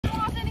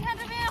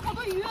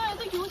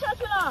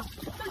啊，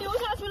都流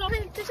下去了。看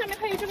这下面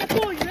还有这个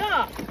鲍鱼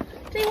啊，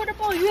这一会儿这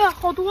鲍鱼啊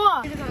好多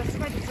啊。这个石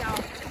块底下啊，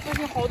发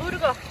现好多这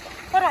个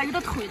八爪鱼的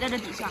腿在这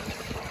底下。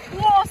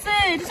哇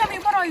塞，这下面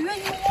有八爪鱼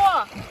一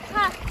窝，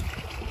看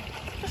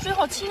这水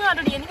好清啊，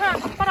这里你看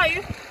八爪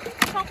鱼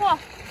上货，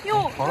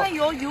哟，看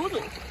游走，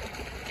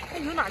它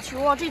游哪去？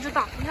哇，这只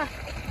大，你看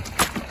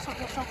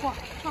上货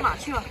上哪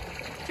去了？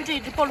就这一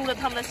只暴露了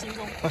他们的行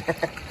踪。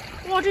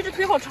哇，这只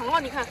腿好长啊！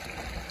你看，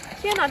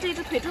天哪，这一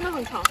只腿真的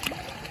很长，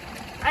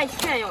爱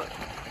炫耀的。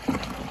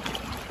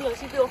不小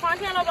心被我发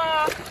现了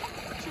吧？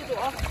去左，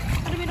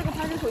它这边这个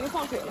排水口又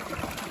放水了，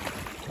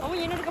我们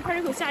沿着这个排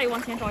水口下游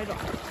往前找一找。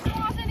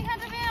哇塞，你看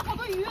这边好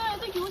多鱼啊，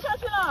都游下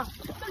去了，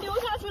都流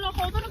下去了，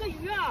好多这个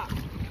鱼啊！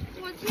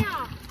我天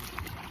啊，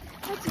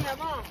好解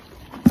嘛！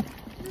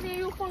这边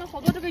又放了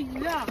好多这个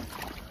鱼啊！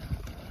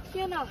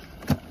天哪！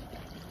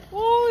哦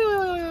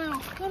呦，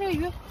看这个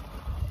鱼，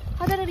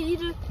它在这里一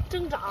直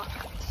挣扎、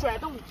甩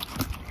动，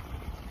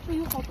这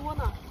有好多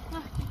呢，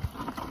看，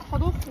好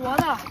多活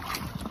的，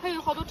还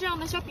有好多这样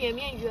的小扁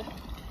面鱼，哇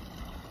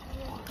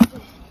塞，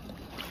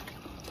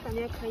感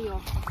觉可以哦，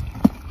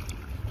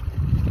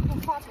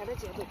这发财的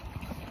节奏，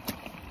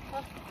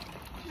啊，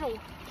这种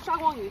沙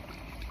光鱼，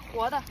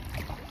活的，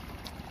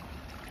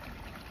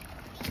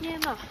天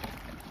哪！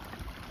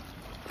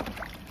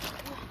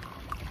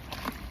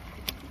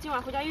今晚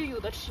回家又有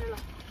的吃了。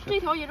这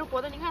条也是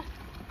活的，你看，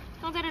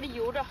刚在这里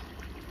游着，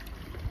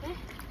哎，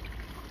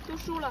都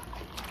收了，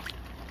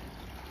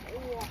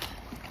哇，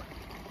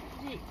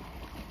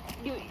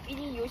这已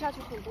经游下去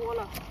很多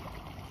了，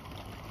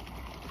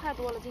太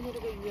多了，今天这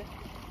个鱼，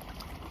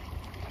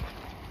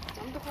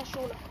咱们都快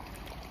收了。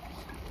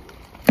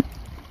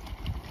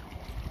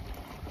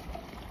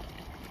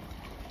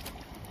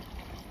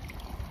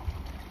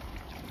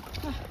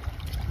看，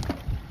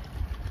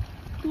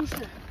都是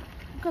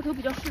个头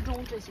比较适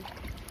中这些。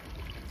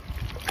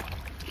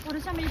我这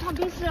下面一趟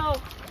都是哦，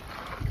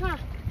看，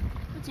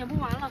都捡不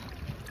完了。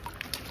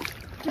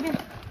这边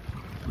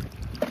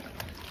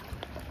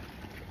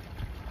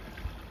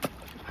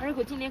排水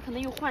口今年可能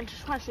又换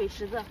水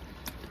池子，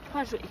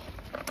换水，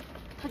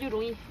它就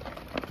容易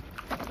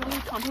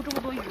长出这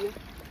么多鱼。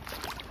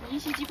一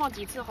星期放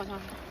几次好像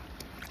是。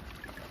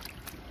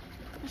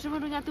这10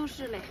分钟间都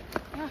是嘞，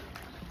你看，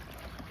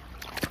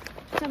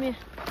下面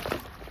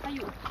还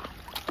有。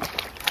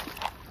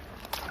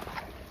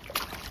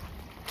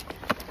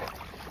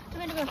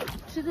这个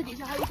池子底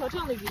下还有一条这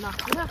样的鱼呢，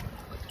你看，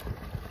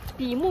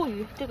比目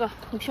鱼，这个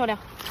很漂亮，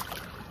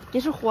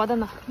也是活的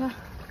呢，你看，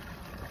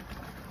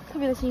特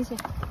别的新鲜。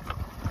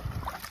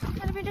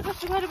看这边这个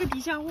石块这个底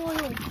下，哇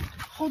哟，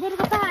好多这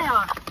个蛋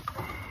呀，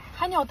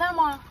海鸟蛋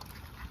吗？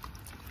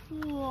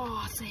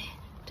哇塞，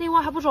这一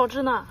窝还不少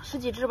只呢，10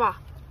几只吧。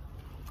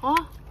啊，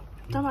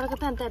咱把这个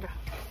蛋带着，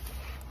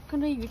跟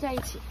这鱼在一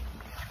起。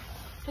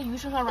这鱼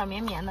身上软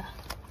绵绵的，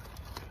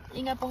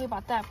应该不会把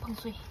蛋碰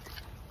碎。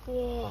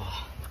哇！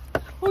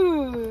哎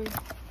呦，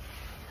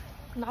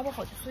拿不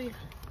好就碎了。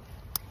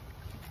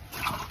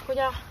回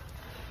家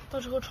到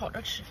时候炒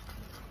着吃。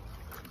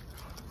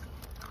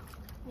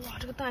哇，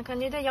这个蛋感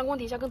觉在阳光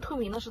底下跟透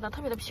明的似的，特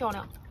别的漂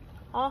亮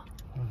啊！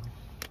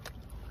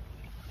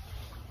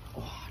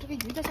哇，这个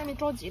鱼在下面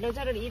着急了，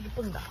在这里一直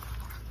蹦跶。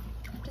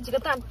这几个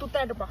蛋都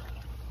带着吧。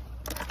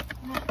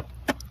哇，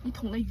一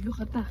桶的鱼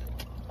和蛋。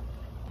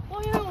哎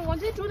呦，往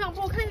这走2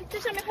步，看这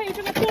下面还有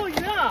这个鲍鱼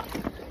啊！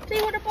这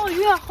一会儿这鲍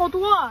鱼啊，好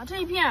多啊，这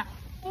一片。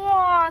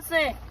哇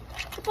塞，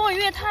这鲍鱼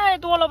也太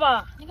多了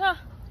吧！你看，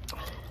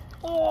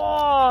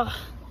哇，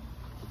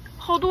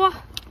好多！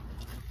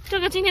这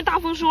个今天大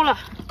丰收了，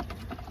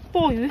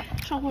鲍鱼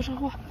上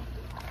货，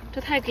这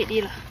太给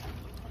力了！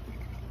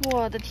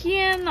我的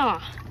天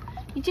哪，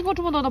你见过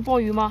这么多的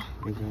鲍鱼吗？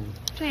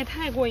这也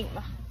太过瘾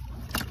了！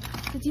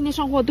这今天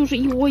上货都是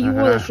一窝一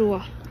窝的收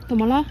啊！怎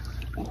么了？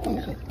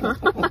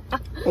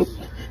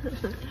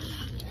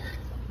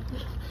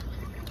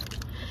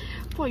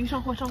鲍鱼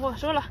上货，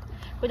收了。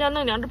回家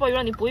弄2只鲍鱼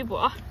让你补一补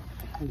啊！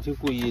你就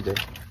故意的，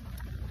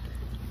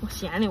我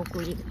闲的，我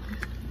故意的。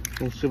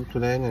你吃不出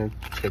来呢，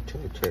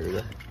吃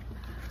的。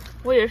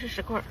我也是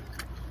10块。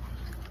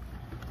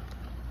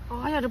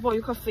哎呀，这鲍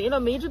鱼可肥了，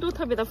每一只都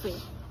特别的肥。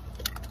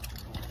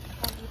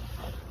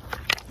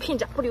片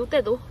甲不留，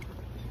带走。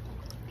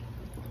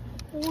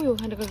哦呦，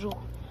看这个肉，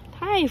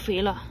太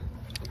肥了，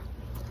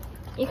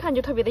一看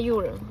就特别的诱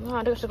人。你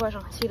看这个石块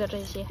上吸的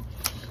这些，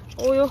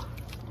哦呦，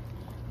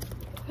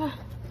看。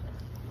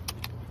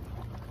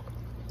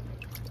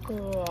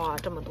哇，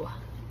这么多！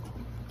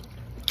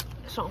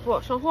上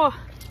货！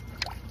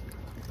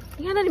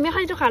你看那里面还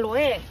有一只海螺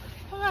哎，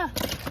看看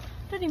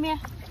这里面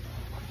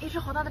一只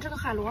好大的这个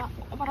海螺，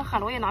我把这海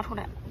螺也拿出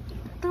来，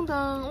噔噔，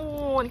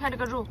哦，你看这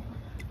个肉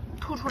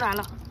吐出来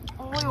了，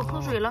哦呦，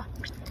喷水了，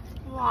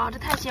哇，这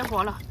太鲜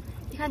活了，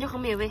一看就很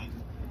美味，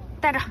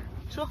带着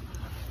收。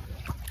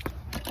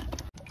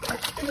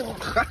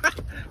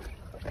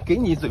给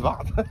你一嘴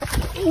巴子！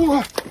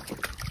哇，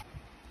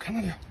看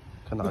那里，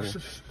看哪里？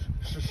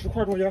是10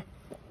块多钱！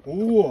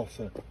哇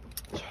塞，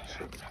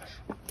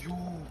哟，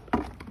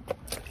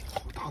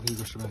好大的一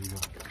个石斑鱼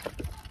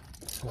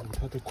啊！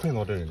它都困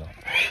到这里了，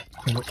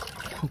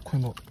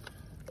困到，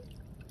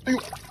哎呦，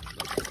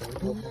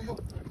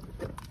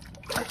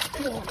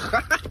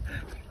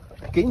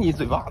给你一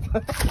嘴巴子！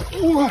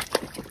哇，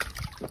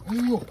哎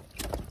呦，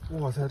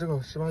哇塞，这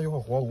个石斑鱼好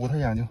活，捂它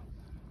眼睛，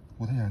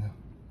哎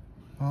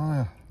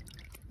呀，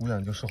捂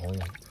眼睛是好用。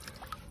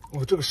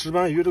哇，这个石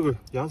斑鱼这个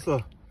颜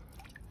色，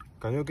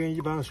感觉跟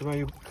一般的石斑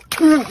鱼，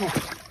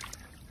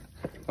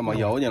干嘛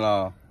咬你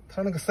了？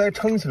它那个鳃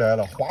撑起来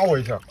了，划我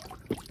一下。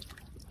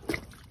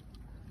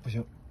不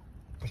行，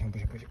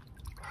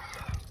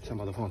先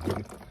把它放水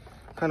里。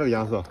看这个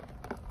颜色，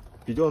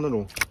比较那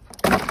种，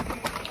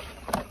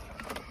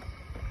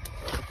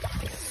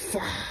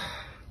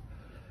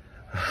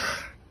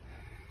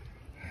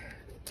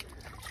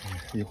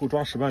以后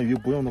抓石斑鱼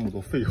不用那么多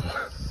废话，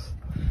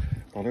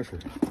倒点水，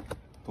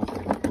倒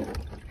水。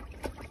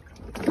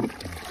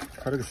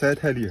它这个鳃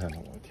太厉害了，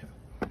我的天！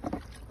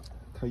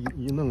它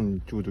一弄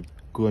就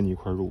割你一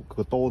块肉，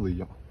割刀子一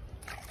样。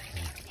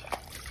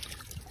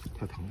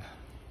太疼了。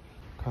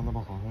看那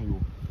边好像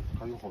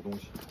还有好东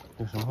西。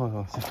有什么好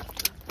东西？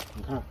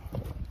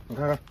你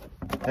看，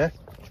哎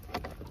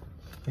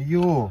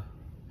呦，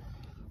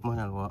莫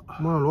乃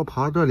罗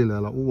爬这里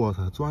来了，哇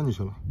塞，钻进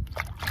去了。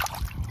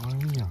哎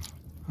呀，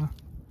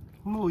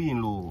木印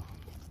路。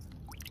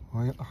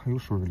哎呀，还有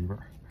水里边。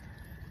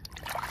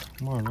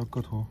莫乃罗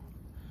个头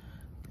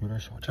有点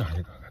小，这还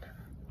一个，看这。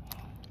哇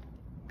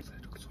塞，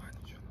这个钻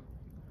进去了。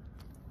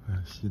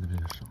哎，吸的这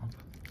些沙子。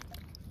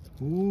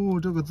哦，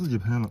这个自己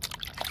喷了，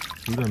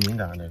有点敏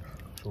感，这个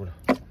收着。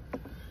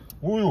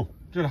哦呦，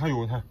这里还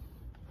有，你看，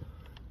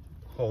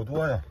好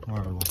多呀，莫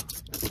乃罗。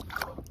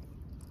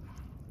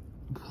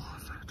哇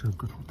塞，这个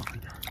个头大一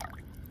点。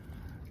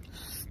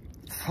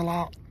呲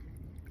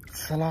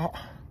啦，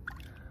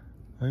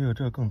哎呀，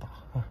这个更大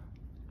啊！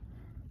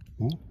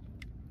哦，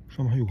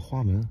上面还有个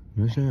花纹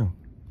身啊，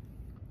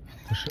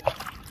不是，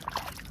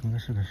应该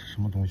是个什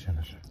么东西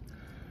那是？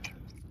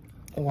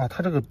哇，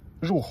它这个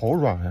肉好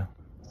软呀，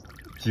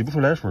挤不出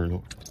来水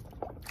都。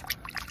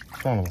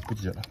算了吧，不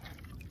挤了。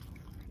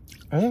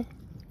哎，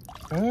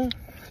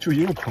就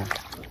一个孔，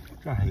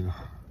这还有一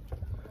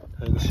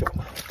个，小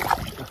的。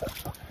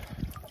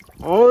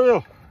哎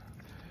呀，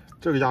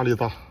这个压力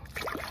大，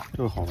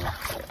这个好玩。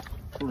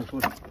收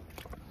着。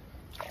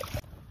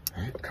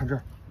哎，看这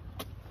儿，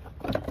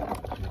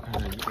你看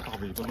这一个大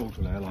尾巴露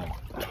出来了。哇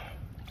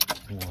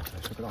塞，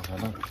是个大海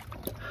鳗。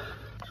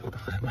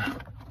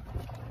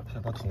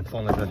先把桶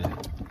放在这里，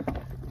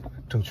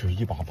争取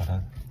一把把它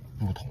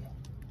入桶。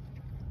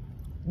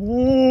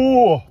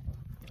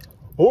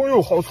哦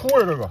呦，好粗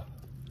呀，这个，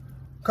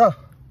看，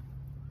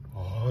哎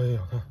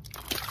呀，看，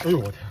哎呦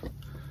我天，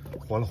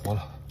活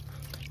了，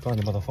赶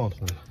紧把它放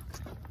桶里。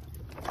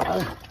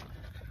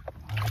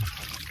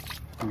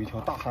有一条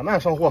大海鳗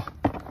上货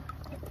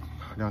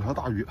，2条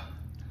大鱼，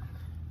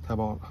太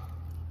棒了！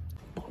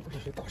扒这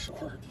些大石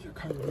块底下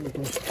看有没有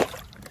东西。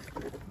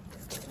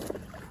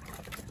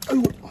哎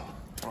呦，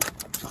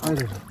啥呀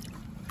这是？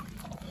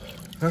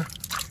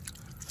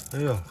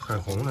哎呀，海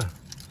虹呢？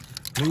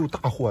没有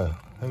大货呀，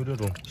还有这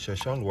种小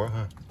香螺，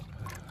看，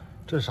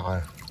这是啥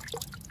呀？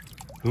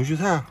龙须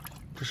菜？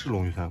这是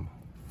龙须菜吗？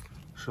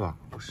是吧？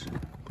不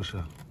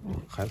是，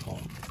海草，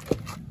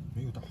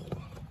没有大货。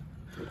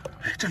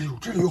哎，这里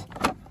有，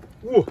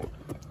哇，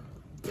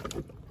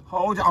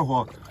好家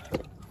伙，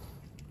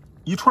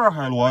一串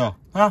海螺呀，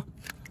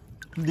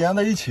连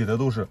在一起的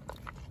都是。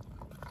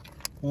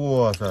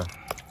哇塞，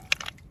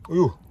哎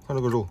呦，看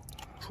这个肉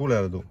出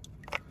来了都，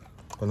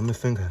把它们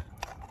分开。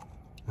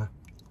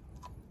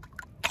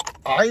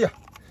哎呀，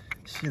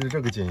吸的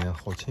这个紧呀，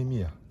好亲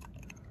密啊！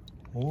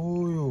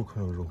哦呦，看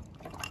这个肉，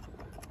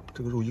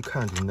这个肉一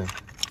看就耐。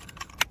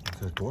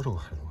这多少个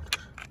海螺？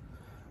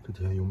这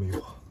底下有没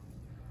有？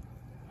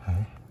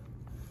哎，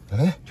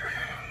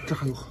这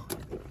还有。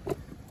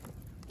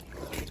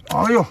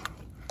哎呦，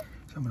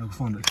先把这个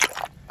放这里，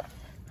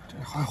这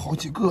还有好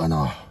几个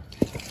呢。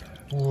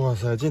哇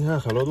塞，今天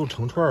海螺都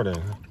成串的，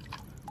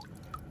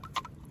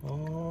哎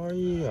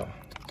呀，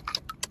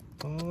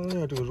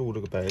这个肉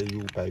这个白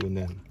又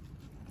嫩。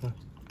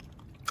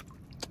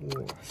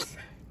哇塞，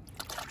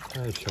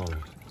太漂亮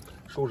了！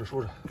收着，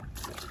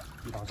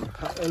一大串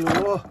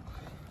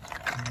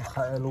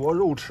海螺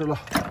肉吃了。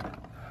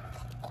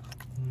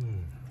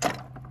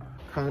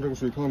看看这个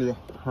水坑里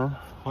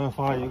好像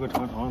发现一个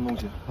长长的东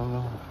西。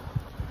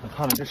我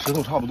看着跟石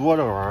头差不多，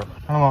这个玩意儿，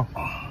看到吗？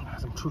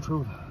怎么臭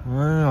的？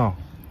哎呀，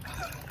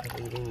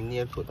给你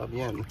捏出大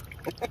便呢。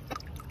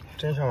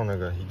真像那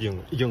个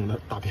硬的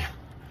大便，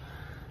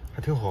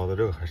还挺好的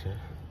这个海参。哎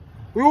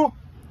呦，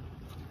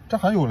这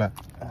还有嘞！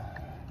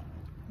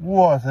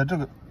哇塞，这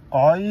个，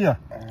哎呀，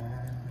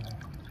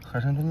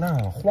海参都烂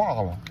了，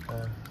化了。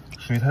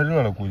水太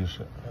热了，估计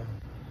是。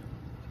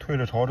退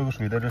了潮，这个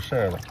水在这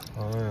晒了。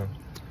哎呀，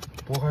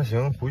不过还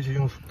行，回去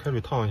用开水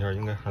烫一下，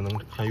应该还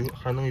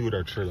能有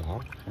点吃的啊。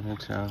还能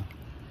吃啊？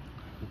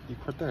一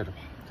块带着吧，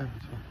带回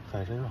去。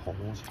海参是好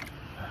东西，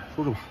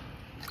收着吧。